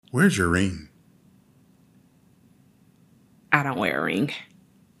Where's your ring? I don't wear a ring.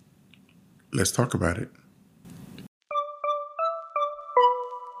 Let's talk about it.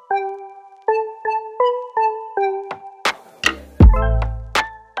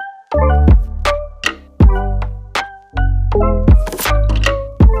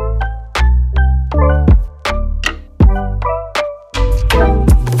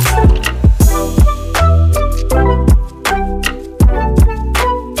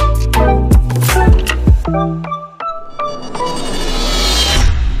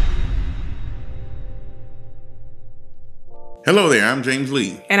 Hello there, I'm James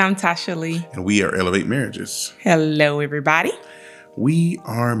Lee. And I'm Tasha Lee. And we are Elevate Marriages. Hello, everybody. We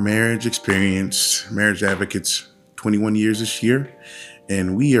are marriage experienced marriage advocates, 21 years this year.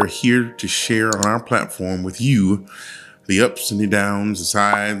 And we are here to share on our platform with you the ups and the downs, the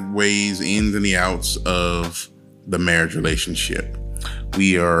sideways, ins and the outs of the marriage relationship.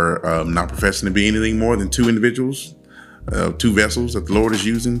 We are not professing to be anything more than two individuals, two vessels that the Lord is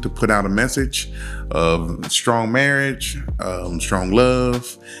using to put out a message of strong marriage, strong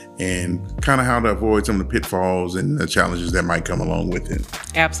love, and kind of how to avoid some of the pitfalls and the challenges that might come along with it.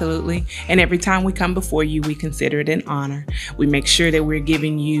 Absolutely. And every time we come before you, we consider it an honor. We make sure that we're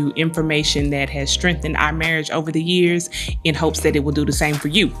giving you information that has strengthened our marriage over the years in hopes that it will do the same for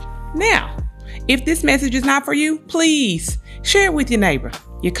you. Now, if this message is not for you, please share it with your neighbor,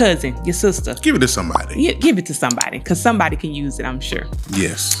 your cousin, your sister. Give it to somebody. Yeah, give it to somebody, because somebody can use it, I'm sure.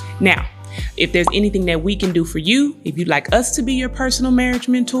 Yes. Now, if there's anything that we can do for you, if you'd like us to be your personal marriage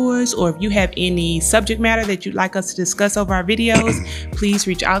mentors, or if you have any subject matter that you'd like us to discuss over our videos, please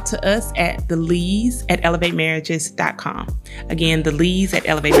reach out to us at thelees@elevatemarriages.com. Again,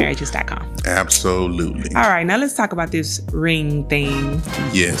 thelees@elevatemarriages.com. Absolutely. All right, now let's talk about this ring thing.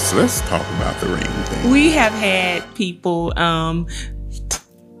 Yes, let's talk about the ring thing. We have had people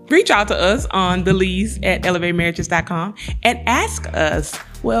reach out to us on thelees@elevatemarriages.com and ask us,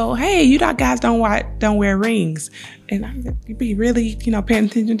 well, hey, you guys don't wear rings. And I'm like, you be really, paying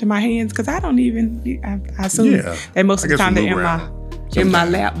attention to my hands, because I don't even, I assume that most of the time they're in my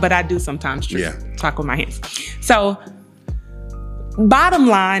lap, but I do sometimes talk with my hands. So bottom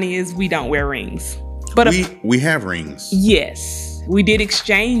line is we don't wear rings. But we have rings. Yes. We did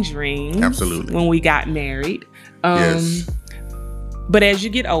exchange rings. Absolutely. When we got married. Yes. But as you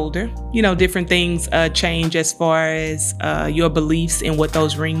get older, different things change as far as your beliefs and what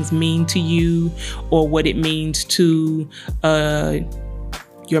those rings mean to you, or what it means to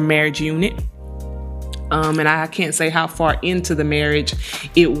your marriage unit. And I can't say how far into the marriage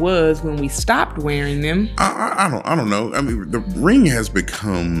it was when we stopped wearing them. I don't know. I mean, the ring has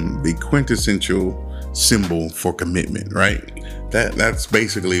become the quintessential symbol for commitment, right? That's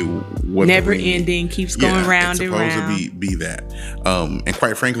basically what never ending, keeps going round and round. It's supposed to be that. And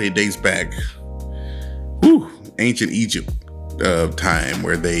quite frankly, it dates back ancient Egypt time,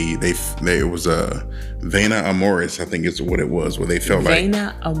 where there was a vena amoris, I think is what it was, where they felt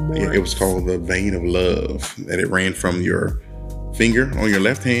vena amoris. It was called the vein of love, that it ran from your finger on your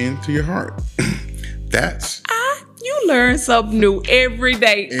left hand to your heart. You learn something new every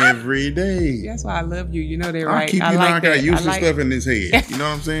day. Every day. That's why I love you. You know that, right? I got useless stuff in his head. You know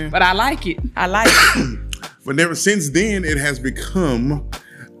what I'm saying? But I like it. But never since then, it has become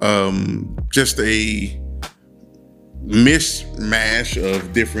just a mishmash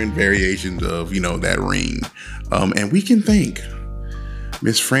of different variations of, that ring. And we can thank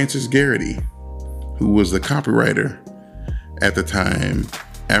Miss Frances Garrity, who was the copywriter at the time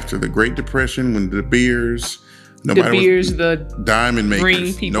after the Great Depression, when the Beers, the diamond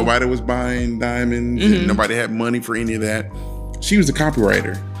makers, nobody was buying diamonds, and nobody had money for any of that. She was the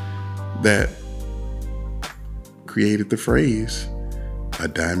copywriter that created the phrase, "A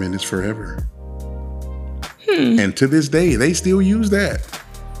diamond is forever." And to this day, they still use that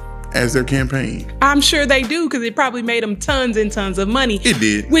as their campaign. I'm sure they do, because it probably made them tons and tons of money. It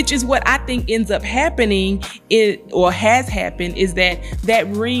did. Which is what I think ends up happening, or has happened, is that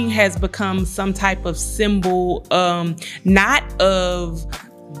ring has become some type of symbol, not of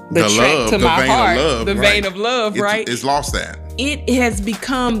the track to my heart, the vein of love, right? It's lost that. It has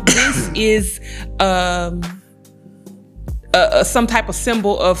become, this is some type of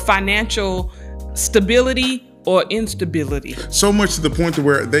symbol of financial stability or instability. So much to the point to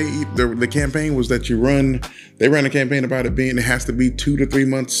where the campaign was that they ran a campaign about it has to be 2 to 3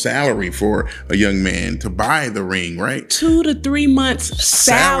 months salary for a young man to buy the ring, right? 2 to 3 months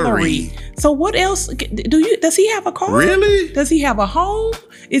salary. So what else does he have a car? Really? Does he have a home?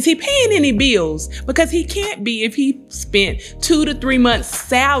 Is he paying any bills? Because he can't be if he spent 2 to 3 months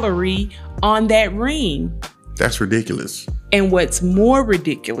salary on that ring. That's ridiculous. And what's more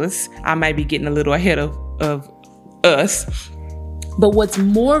ridiculous, I might be getting a little ahead of us, but what's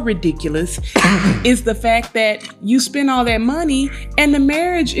more ridiculous is the fact that you spend all that money and the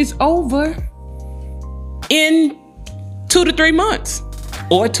marriage is over in 2 to 3 months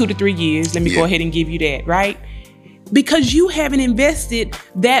or 2 to 3 years. Let me go ahead and give you that, right? Because you haven't invested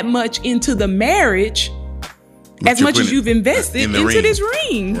that much into the marriage as much as you've invested into this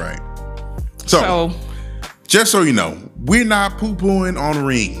ring. Right. So just so you know, we're not poo-pooing on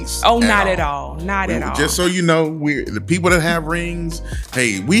rings. Oh, not at all. Not at all. Just so you know, we're the people that have rings.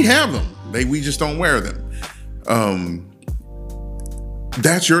 Hey, we have them. We just don't wear them.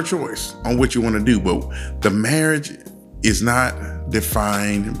 That's your choice on what you want to do. But the marriage is not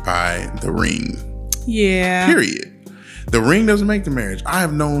defined by the ring. Yeah. Period. The ring doesn't make the marriage. I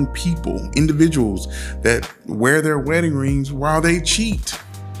have known individuals that wear their wedding rings while they cheat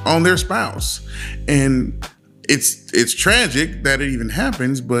on their spouse. And it's tragic that it even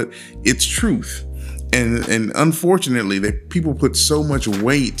happens, but it's truth. And unfortunately, people put so much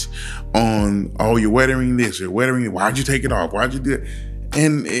weight on, oh, you're wedding ring this, you're wedding ring, why'd you take it off? Why'd you do it?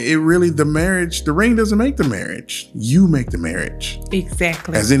 And it really, the ring doesn't make the marriage. You make the marriage.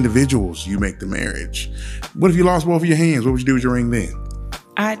 Exactly. As individuals, you make the marriage. What if you lost both of your hands? What would you do with your ring then?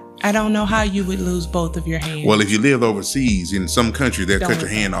 I don't know how you would lose both of your hands. Well, if you live overseas in some country, they'll cut your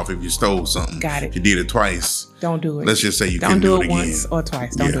hand off if you stole something. Got it. If you did it twice. Don't do it. Let's just say you couldn't do it again. Once or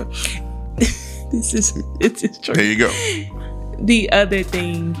twice. Don't do it. It's true. There you go. The other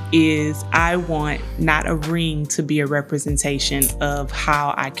thing is I want not a ring to be a representation of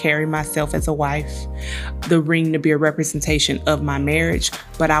how I carry myself as a wife, the ring to be a representation of my marriage,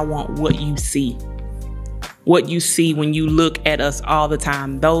 but I want what you see. What you see when you look at us all the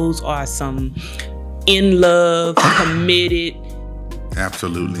time. Those are some in love, committed,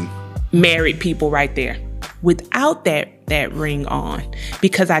 absolutely married people right there. Without that ring on,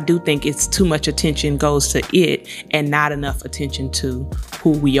 because I do think it's too much attention goes to it and not enough attention to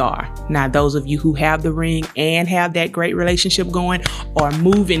who we are. Now, those of you who have the ring and have that great relationship going or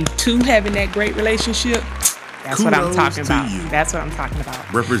moving to having that great relationship, that's what I'm talking about. You. That's what I'm talking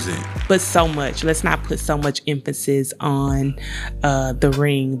about. Represent. But let's not put so much emphasis on the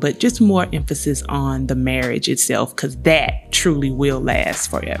ring, but just more emphasis on the marriage itself, because that truly will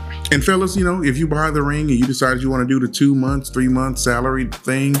last forever. And fellas, if you buy the ring and you decide you want to do the 2 months, 3 months salary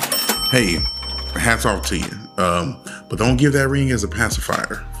thing, hey, hats off to you. But don't give that ring as a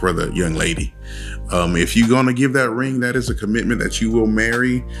pacifier for the young lady. If you're going to give that ring, that is a commitment that you will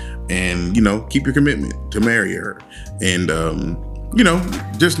marry, and, keep your commitment to marry her. And,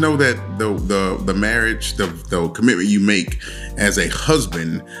 just know that the marriage, the commitment you make as a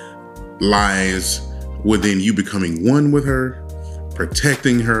husband lies within you becoming one with her,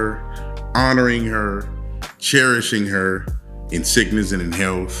 protecting her, honoring her, cherishing her in sickness and in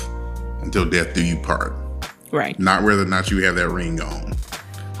health until death do you part. Right. Not whether or not you have that ring on.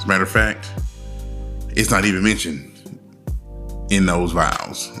 As a matter of fact, it's not even mentioned in those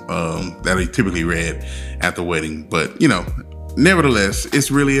vows that are typically read at the wedding. But, nevertheless,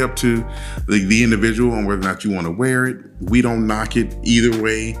 it's really up to the individual on whether or not you want to wear it. We don't knock it either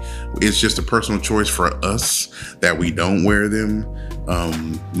way. It's just a personal choice for us that we don't wear them.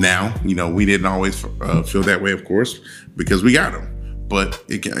 Now, we didn't always feel that way, of course, because we got them. But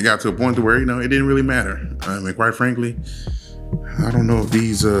it got to a point to where, it didn't really matter. And quite frankly, I don't know if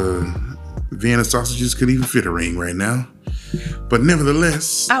these Vienna sausages could even fit a ring right now. But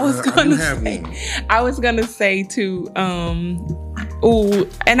nevertheless, I was gonna say too, and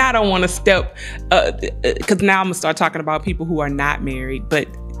I don't want to step, because now I'm gonna start talking about people who are not married but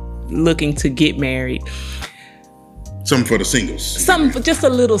looking to get married. Something for the singles. Just a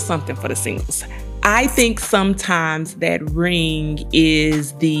little something for the singles. I think sometimes that ring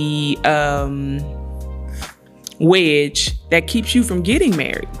is the wedge that keeps you from getting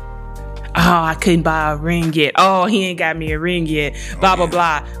married. Oh, I couldn't buy a ring yet. Oh, he ain't got me a ring yet. Blah, blah,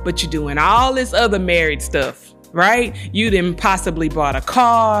 blah. But you're doing all this other married stuff, right? You done possibly bought a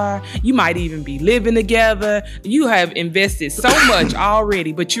car. You might even be living together. You have invested so much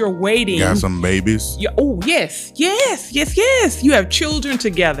already, but you're waiting. Got some babies. Yes. You have children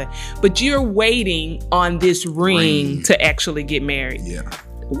together, but you're waiting on this ring to actually get married. Yeah.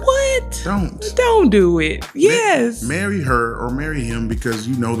 What? Don't do it. Yes. Marry her or marry him because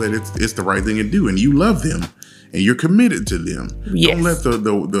you know that it's the right thing to do and you love them and you're committed to them. Yes. Don't let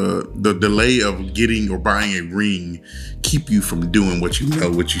the delay of getting or buying a ring keep you from doing what you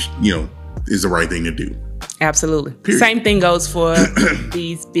know is the right thing to do. Absolutely. Period. Same thing goes for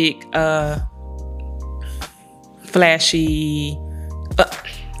these big flashy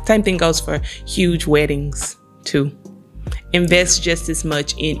same thing goes for huge weddings too. invest just as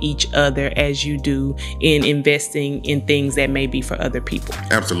much in each other as you do in investing in things that may be for other people.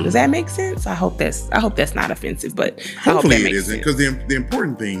 Absolutely. Does that make sense? I hope that's not offensive, but hopefully I hope that it isn't, because the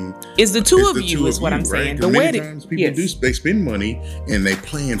important thing is the two of you is what I'm saying. Right? The wedding. Times people they spend money and they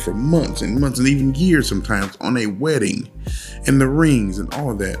plan for months and months and even years sometimes on a wedding and the rings and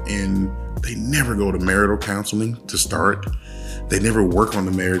all of that, and they never go to marital counseling to start. They never work on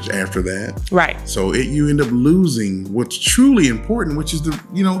the marriage after that. Right. So you end up losing what's truly important, which is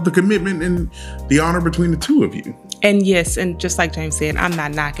the commitment and the honor between the two of you. And yes, and just like James said, I'm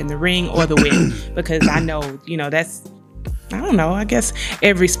not knocking the ring or the wedding because I know, that's, I don't know, I guess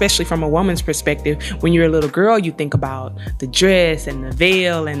especially from a woman's perspective, when you're a little girl, you think about the dress and the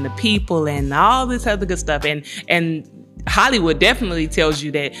veil and the people and all this other good stuff. And Hollywood definitely tells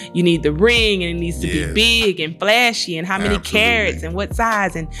you that you need the ring and it needs to be big and flashy and how many carats and what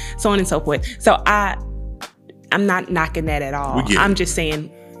size and so on and so forth. So I'm not knocking that at all. I'm just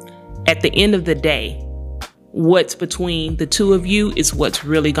saying at the end of the day, what's between the two of you is what's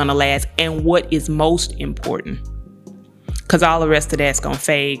really going to last and what is most important. Because all the rest of that's going to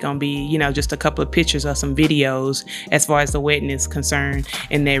fade, going to be, just a couple of pictures or some videos as far as the wedding is concerned.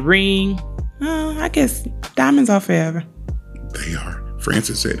 And that ring, I guess diamonds are forever. They are.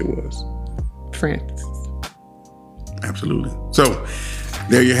 Francis said it was. Francis. Absolutely. So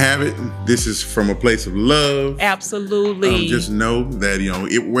there you have it. This is from a place of love. Absolutely. Just know that,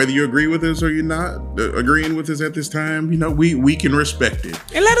 whether you agree with us or you're not agreeing with us at this time, we can respect it.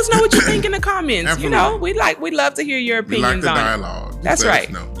 And let us know what you think in the comments. Absolutely. We'd love to hear your opinions on it. We like the dialogue. That's right.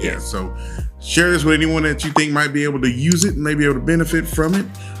 Yeah. So share this with anyone that you think might be able to use it and may be able to benefit from it.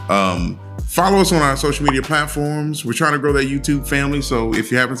 Follow us on our social media platforms. We're trying to grow that YouTube family. So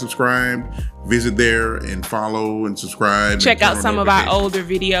if you haven't subscribed, visit there and follow and subscribe. Check out some of our older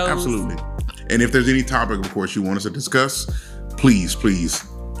videos. Absolutely. And if there's any topic, of course, you want us to discuss, please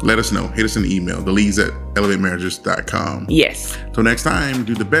let us know. Hit us an email, thelees@elevatemarriages.com. Yes. Till next time,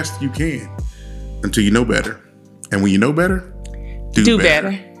 do the best you can until you know better. And when you know better, do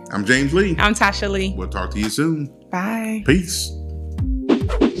better. I'm James Lee. I'm Tasha Lee. We'll talk to you soon. Bye. Peace.